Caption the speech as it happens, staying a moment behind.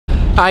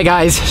Hi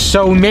guys,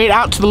 so we made it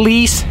out to the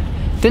lease.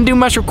 Didn't do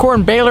much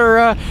recording.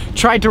 Baylor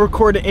tried to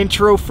record an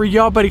intro for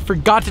y'all, but he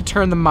forgot to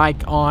turn the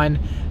mic on.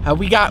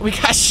 We got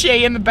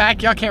Shea in the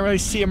back. Y'all can't really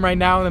see him right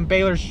now, and then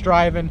Baylor's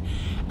driving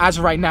as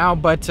of right now.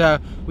 But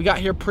we got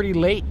here pretty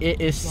late. It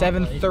is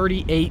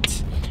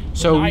 7:38,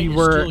 so we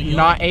were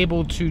not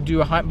able to do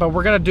a hunt. But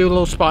we're gonna do a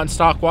little spot and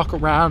stock, walk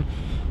around,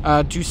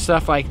 do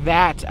stuff like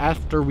that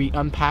after we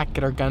unpack,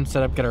 get our gun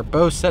set up, get our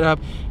bow set up,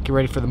 get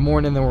ready for the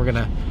morning. Then we're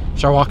gonna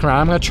start walking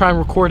around. I'm gonna try and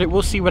record it.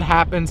 We'll see what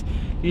happens.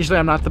 Usually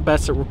I'm not the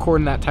best at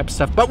recording that type of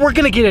stuff, but we're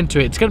gonna get into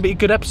it. It's gonna be a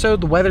good episode.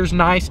 The weather's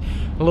nice,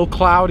 a little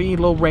cloudy, a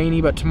little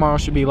rainy, but tomorrow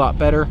should be a lot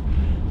better.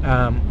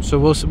 So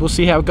we'll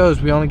see how it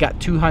goes. We only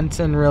got 2 hunts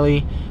in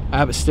really,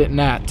 but sitting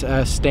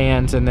at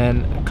stands and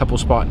then a couple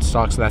spot and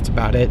stocks, so that's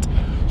about it.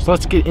 So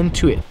let's get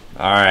into it.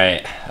 All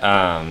right,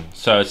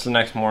 so it's the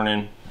next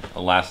morning.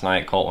 Last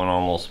night Colt went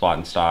on a little spot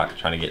and stock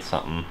trying to get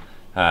something.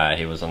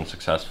 He was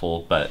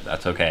unsuccessful, but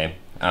that's okay.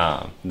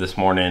 This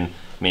morning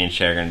me and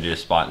Shea are going to do a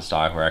spot and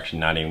stock. We're actually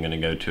not even going to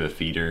go to a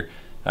feeder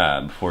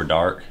before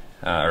dark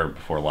or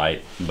before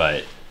light,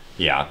 but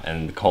yeah,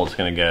 and Colt's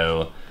going to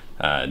go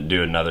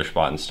do another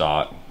spot and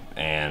stock,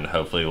 and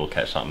hopefully we'll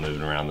catch something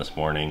moving around this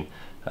morning.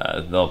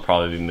 They'll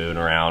probably be moving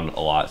around a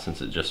lot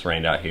since it just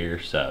rained out here,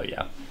 so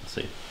yeah, we'll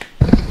see.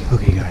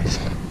 Okay guys,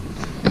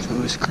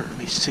 so it's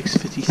currently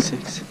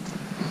 6:56.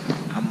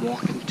 I'm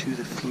walking to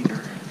the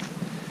feeder.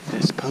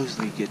 It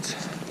supposedly gets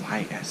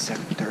light at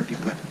 7:30,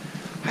 but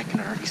I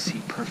can already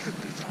see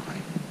perfectly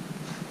fine.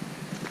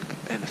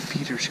 And the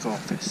feeders go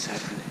off at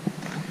 7.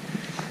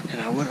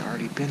 And I would have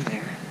already been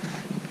there,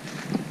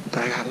 but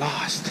I got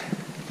lost.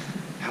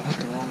 I went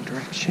the wrong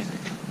direction.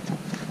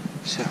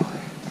 So,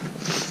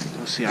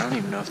 we'll see. I don't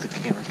even know if the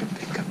camera can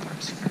pick up what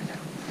I'm seeing right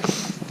now.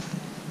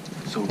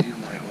 So we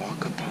might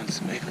walk up on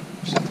some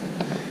animals.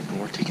 And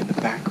we're taking the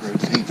back road,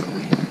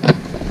 thankfully.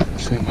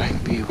 So we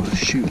might be able to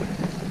shoot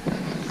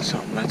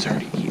something that's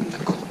already eaten the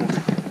corn.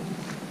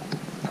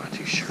 Not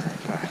too sure,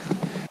 but...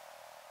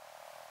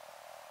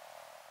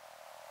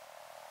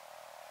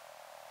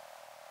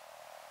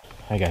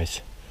 Hi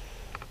guys,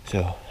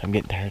 so I'm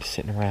getting tired of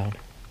sitting around,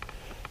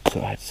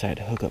 so I decided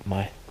to hook up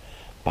my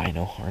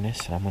bino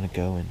harness, and I'm going to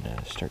go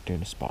and start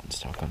doing a spot and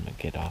stock. I'm going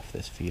to get off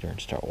this feeder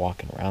and start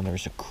walking around.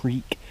 There's a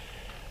creek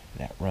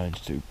that runs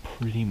through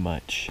pretty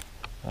much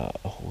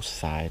a whole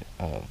side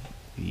of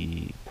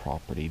the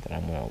property that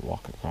I'm going to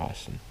walk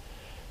across and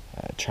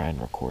try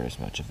and record as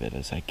much of it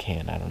as I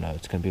can. I don't know,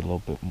 it's going to be a little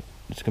bit,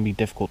 it's going to be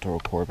difficult to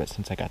record, but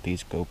since I got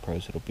these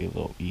GoPros, it'll be a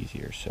little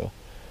easier, so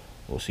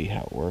we'll see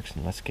how it works,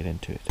 and let's get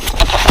into it.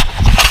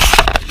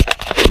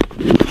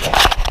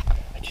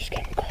 I just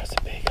came across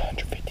a big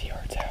 150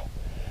 yards out.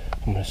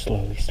 I'm going to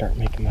slowly start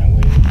making my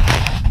way.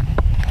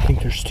 I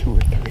think there's 2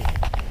 or 3.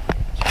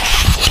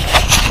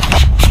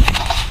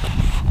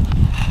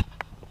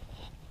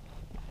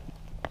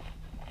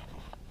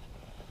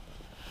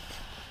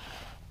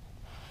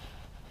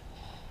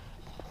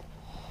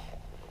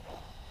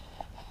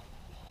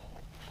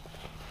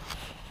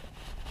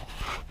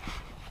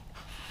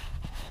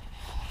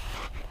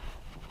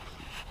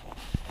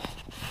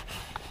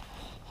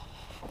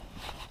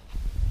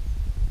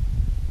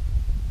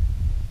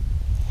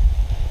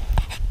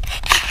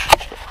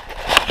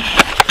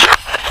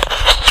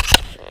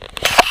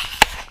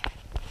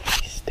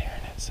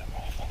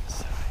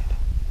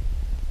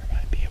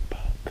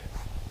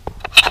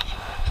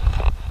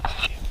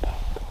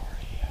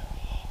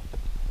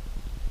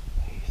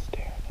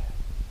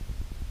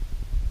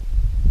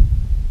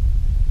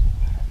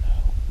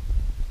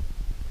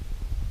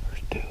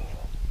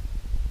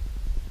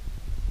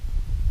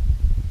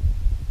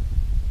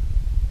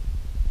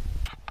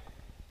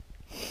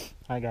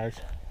 Hi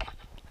guys,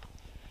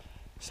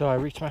 so I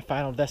reached my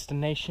final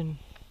destination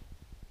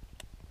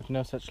with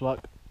no such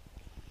luck,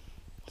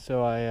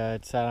 so I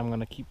decided I'm going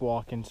to keep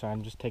walking. So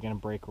I'm just taking a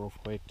break real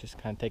quick, just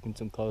kind of taking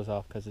some clothes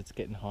off because it's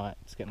getting hot.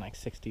 It's getting like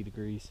 60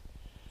 degrees,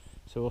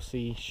 so we'll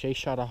see. Shea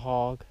shot a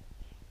hog.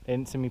 They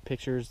didn't send me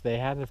pictures. They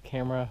had a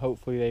camera,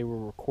 hopefully they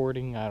were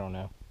recording, I don't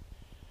know,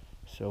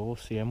 so we'll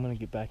see. I'm going to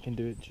get back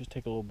into it, just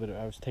take a little bit of,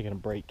 I was taking a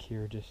break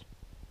here, just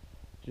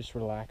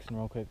relaxing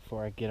real quick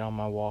before I get on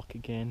my walk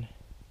again.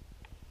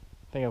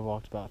 I think I've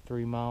walked about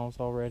 3 miles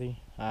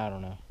already. I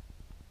don't know.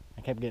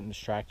 I kept getting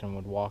distracted and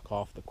would walk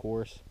off the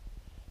course.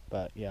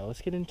 But yeah, let's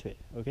get into it,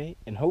 okay?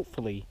 And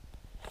hopefully,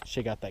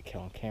 she got that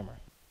kill on camera.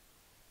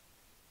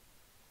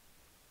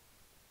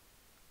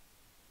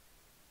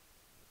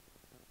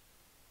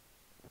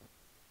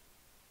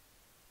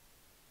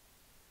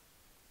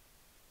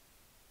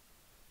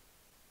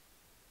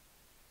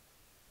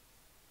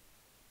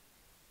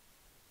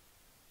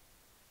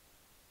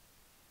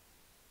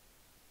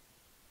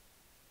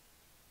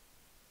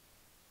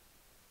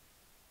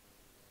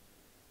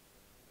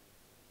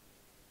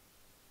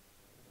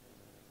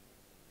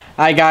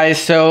 Hi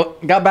guys, so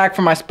got back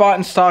from my spot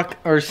and stock,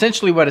 or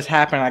essentially what has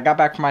happened. I got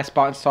back from my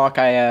spot and stock.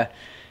 I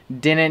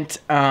didn't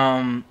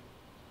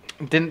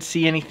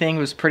see anything. It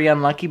was pretty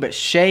unlucky, but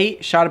Shea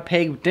shot a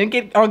pig, didn't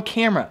get on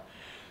camera.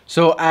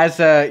 So as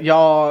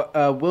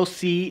y'all will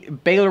see,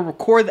 Baylor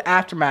recorded the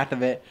aftermath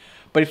of it,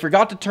 but he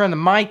forgot to turn the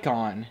mic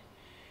on.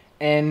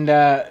 And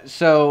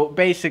so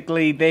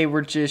basically they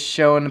were just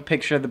showing a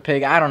picture of the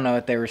pig. I don't know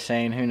what they were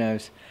saying. Who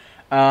knows?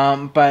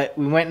 But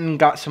we went and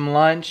got some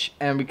lunch,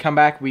 and we come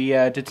back. We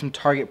did some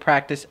target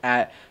practice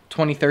at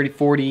 20, 30,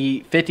 40,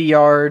 50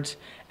 yards.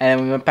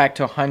 And then we went back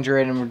to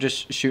 100, and we're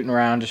just shooting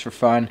around just for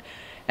fun.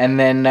 And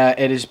then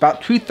it is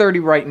about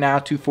 2:30 right now,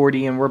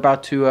 2:40, and we're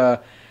about to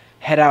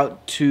head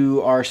out to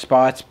our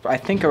spots, I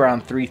think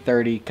around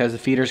 3:30, because the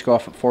feeders go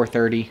off at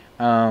 4:30.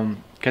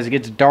 Because it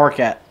gets dark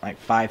at like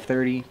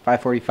 5:30,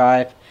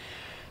 5:45.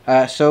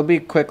 So it'll be a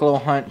quick little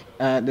hunt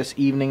this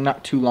evening,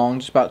 not too long,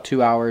 just about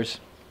 2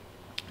 hours.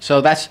 So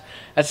that's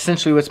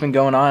essentially what's been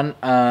going on.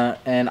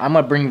 And I'm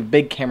going to bring the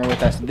big camera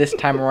with us this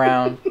time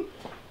around.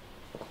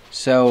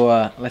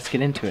 So let's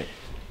get into it.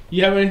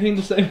 You have anything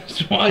to say,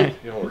 Mr. White?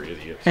 You know, we're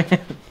idiots.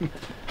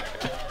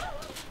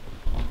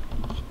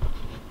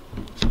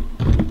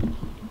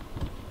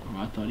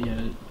 I thought he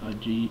had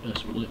a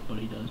split, but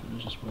he doesn't.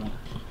 It's just one.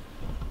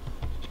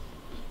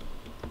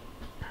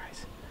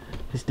 Guys,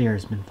 this deer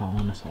has been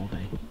following us all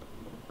day.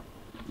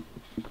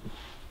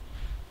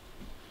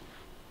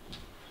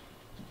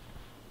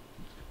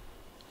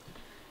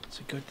 It's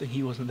a good thing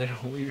he wasn't there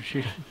when we were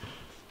shooting.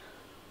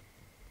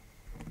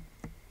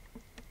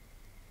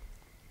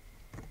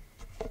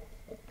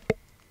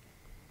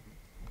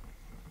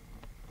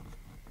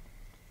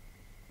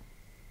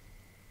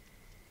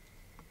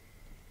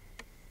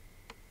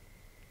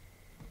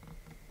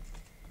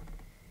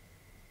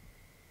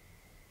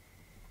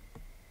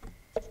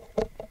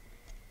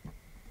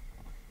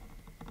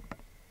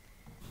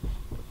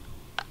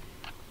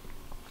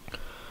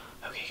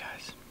 Okay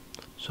guys,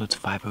 so it's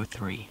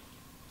 5:03.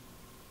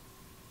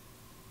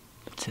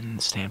 It's in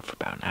the stand for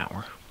about an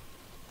hour.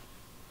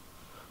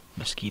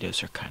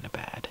 Mosquitoes are kind of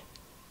bad.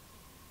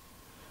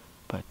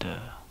 But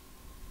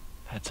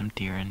had some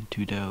deer and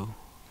 2 doe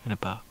and a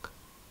buck.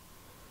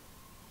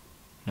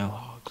 No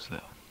hogs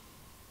though.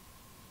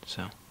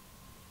 So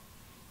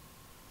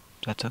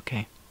that's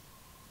okay.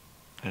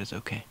 That is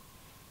okay.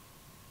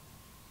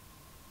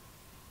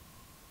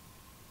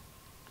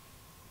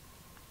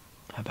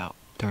 About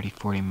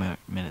 30-40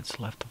 minutes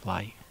left of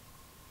light.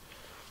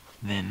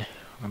 Then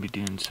we're gonna be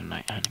doing some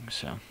night hunting,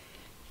 so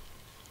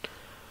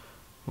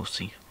we'll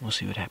see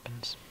what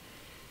happens.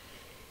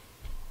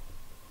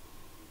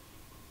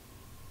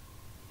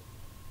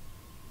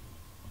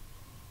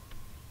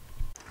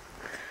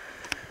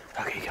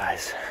 Okay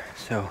guys,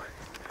 so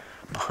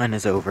my hunt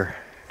is over,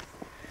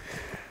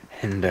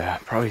 and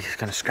probably just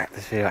gonna scrap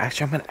this video.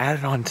 Actually, I'm gonna add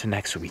it on to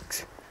next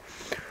week's.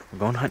 We're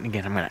going hunting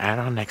again. I'm gonna add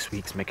it on next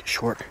week's, make it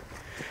short.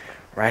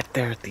 Right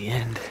there at the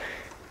end,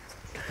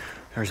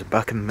 there's a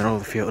buck in the middle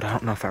of the field. I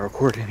don't know if I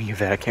recorded any of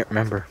that, I can't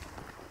remember.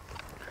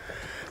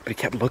 But he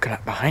kept looking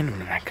up behind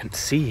him and I couldn't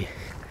see.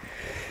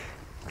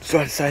 So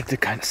I decided to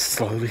kind of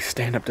slowly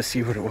stand up to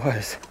see what it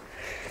was.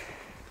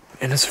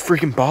 And it's a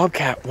freaking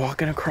bobcat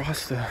walking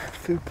across the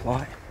food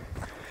plot.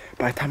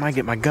 By the time I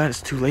get my gun,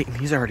 it's too late and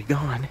he's already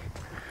gone.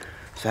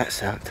 So that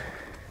sucked.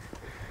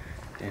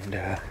 And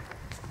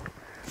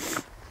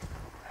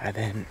I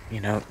then, you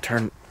know, it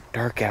turned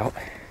dark out.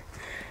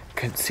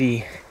 Couldn't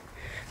see.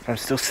 But I'm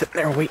still sitting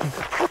there waiting,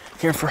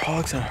 hearing for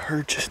hogs, and I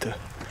heard just a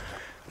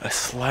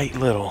slight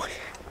little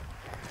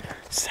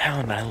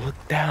sound. I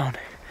looked down,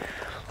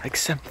 like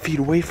 7 feet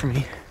away from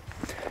me.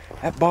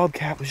 That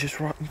bobcat was just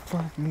right in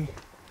front of me,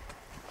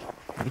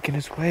 making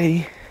his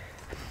way.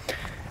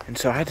 And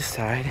so I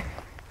decide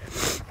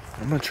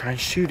I'm gonna try and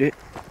shoot it.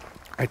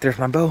 Right there's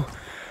my bow.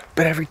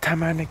 But every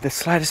time I make the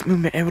slightest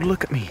movement, it would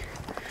look at me.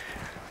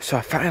 So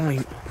I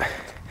finally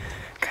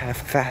kind of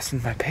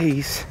fastened my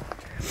pace,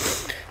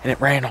 and it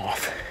ran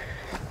off.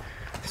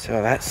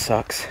 So that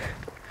sucks.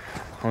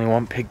 Only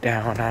one pig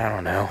down, I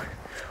don't know.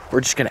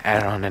 We're just gonna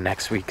add it on to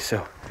next week,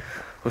 so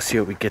we'll see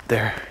what we get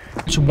there.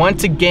 So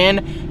once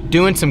again,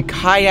 doing some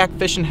kayak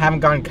fishing.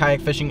 Haven't gone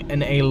kayak fishing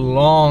in a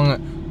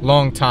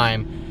long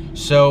time.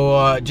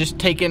 So just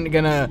doing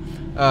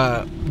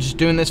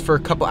this for a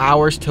couple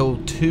hours till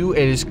 2.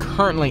 It is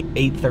currently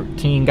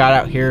 8:13. Got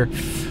out here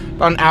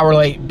about an hour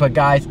late, but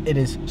guys, it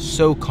is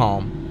so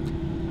calm.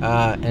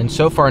 And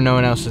so far no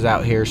one else is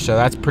out here, so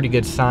that's pretty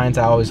good signs.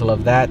 I always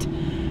love that.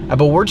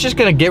 But we're just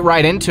gonna get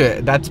right into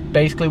it. That's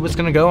basically what's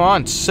gonna go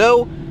on.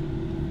 So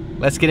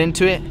let's get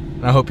into it,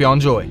 and I hope y'all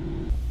enjoy.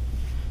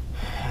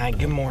 Alright,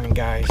 good morning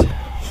guys.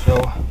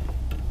 So,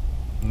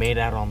 made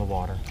out on the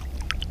water.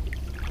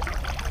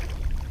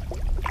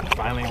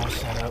 Finally all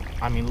set up.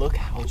 I mean, look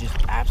how just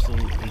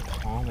absolutely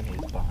calm it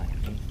is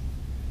behind me.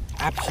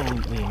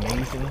 Absolutely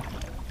amazing.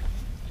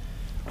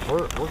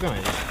 We're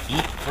gonna just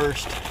eat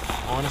first.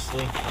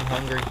 Honestly, I'm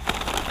hungry.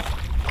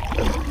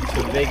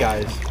 So today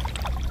guys,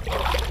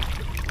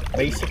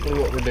 basically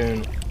what we're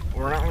doing,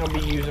 we're not gonna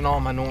be using all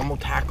my normal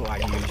tackle I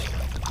use.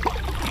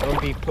 I'm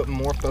gonna be putting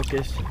more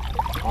focus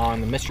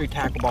on the mystery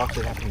tackle box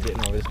that I've been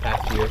getting over this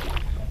past year,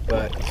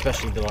 but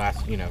especially the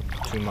last,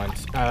 2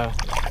 months.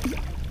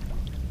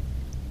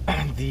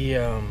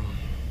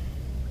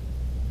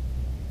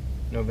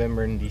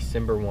 November and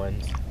December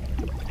ones.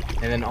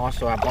 And then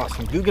also I bought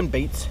some Guggen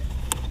baits.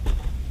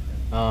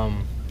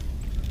 I'm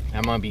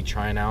gonna be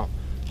trying out.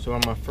 So what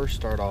I'm gonna first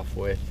start off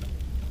with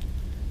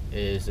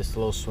is this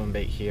little swim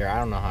bait here. I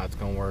don't know how it's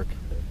gonna work.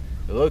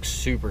 It looks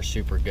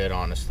super good,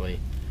 honestly.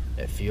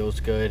 It feels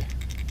good.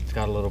 It's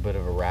got a little bit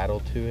of a rattle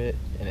to it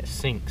and it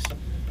sinks.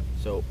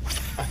 So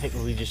I think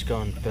we just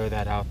go and throw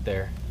that out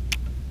there.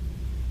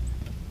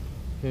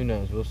 Who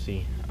knows, we'll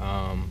see.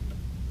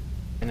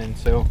 And then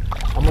so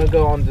I'm gonna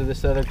go on to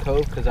this other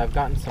cove because I've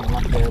gotten some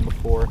luck there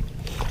before.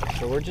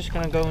 So we're just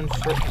gonna go and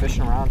start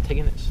fishing around,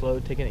 taking it slow,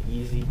 taking it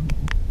easy.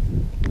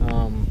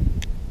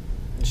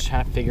 Just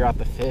trying to figure out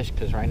the fish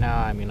because right now,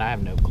 I mean, I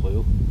have no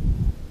clue.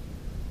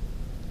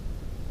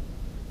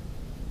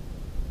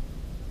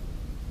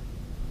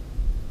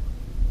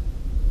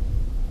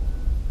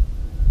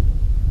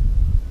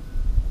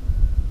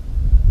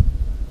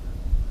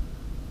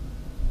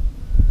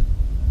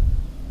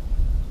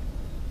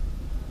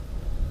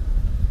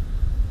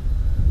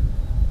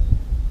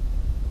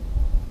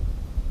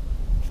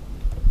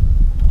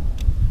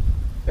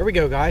 There we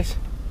go, guys.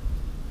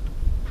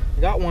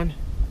 I got one.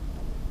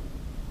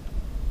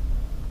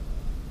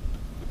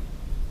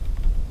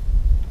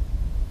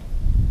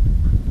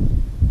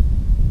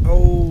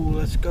 Oh,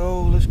 let's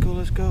go, let's go,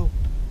 let's go.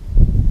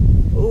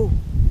 Oh,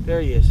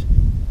 there he is.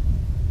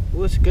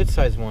 Oh, it's a good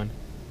sized one.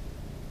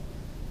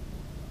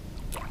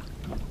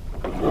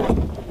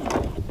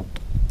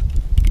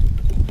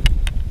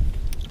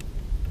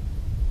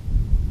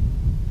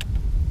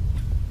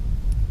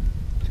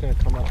 It's gonna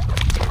come up.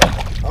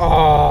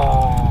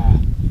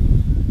 Oh,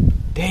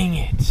 dang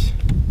it.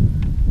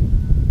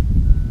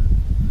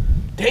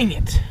 Dang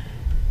it.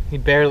 He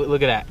barely,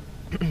 look at that.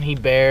 He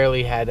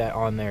barely had that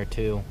on there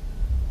too.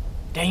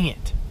 Dang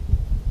it.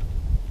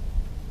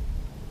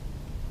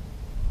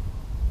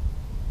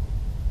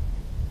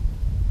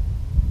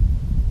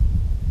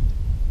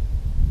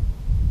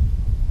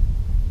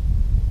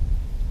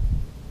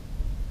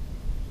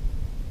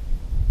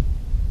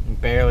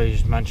 Barely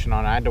just munching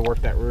on it. I had to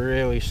work that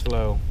really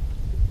slow.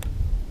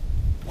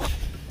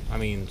 I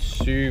mean,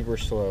 super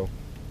slow.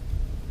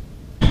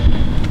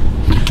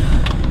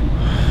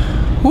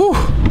 Whew.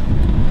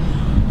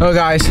 Oh,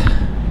 guys.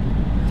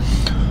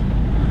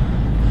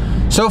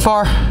 So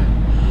far,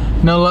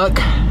 no luck.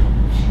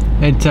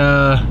 It,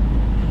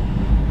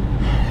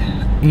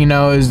 you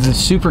know, is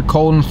super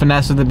cold, and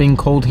finesse of it being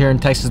cold here in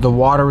Texas. The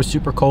water was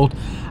super cold.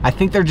 I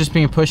think they're just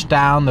being pushed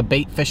down. The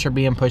bait fish are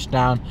being pushed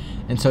down.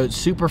 And so it's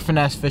super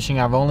finesse fishing.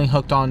 I've only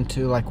hooked on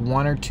to like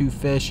 1 or 2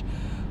 fish.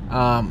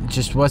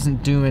 Just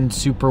wasn't doing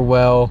super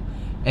well.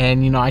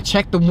 And, you know, I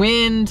checked the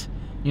wind.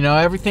 You know,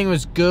 everything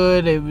was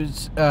good. It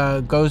was,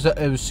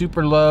 it was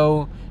super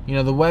low. You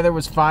know, the weather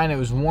was fine. It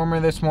was warmer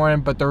this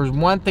morning. But there was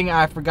one thing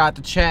I forgot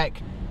to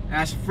check. And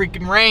that's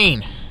freaking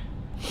rain.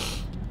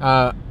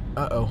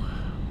 Uh-oh.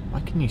 Why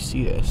can you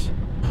see this?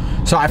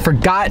 So I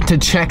forgot to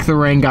check the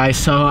rain, guys.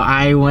 So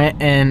I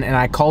went in and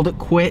I called it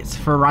quits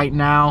for right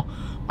now.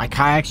 My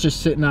kayak's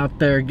just sitting out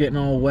there getting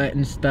all wet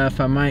and stuff.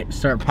 I might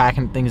start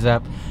packing things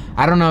up.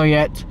 I don't know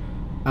yet.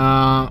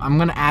 I'm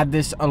gonna add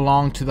this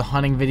along to the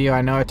hunting video.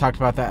 I know I talked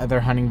about that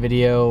other hunting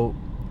video,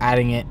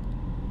 adding it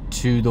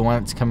to the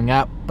one that's coming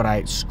up, but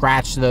I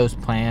scratched those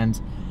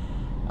plans.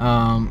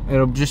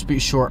 It'll just be a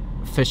short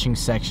fishing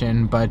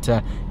section, but you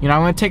know,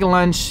 I'm gonna take a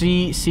lunch,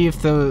 see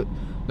if the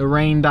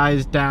rain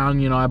dies down.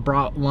 You know, I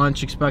brought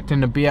lunch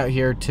expecting to be out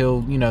here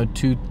till, you know,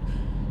 2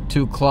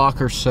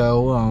 o'clock or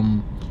so,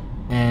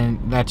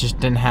 and that just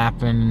didn't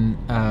happen.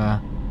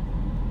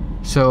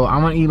 So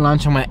I'm gonna eat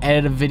lunch. I'm gonna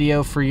edit a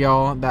video for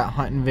y'all, that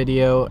hunting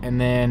video,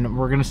 and then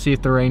we're gonna see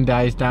if the rain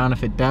dies down.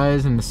 If it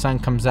does and the sun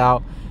comes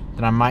out,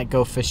 then I might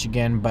go fish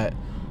again. But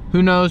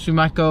who knows? We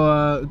might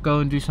go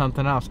and do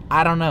something else.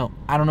 I don't know.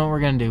 I don't know what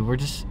we're gonna do.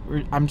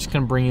 I'm just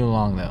gonna bring you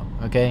along though.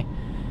 Okay,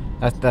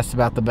 that's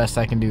about the best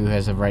I can do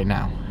as of right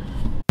now.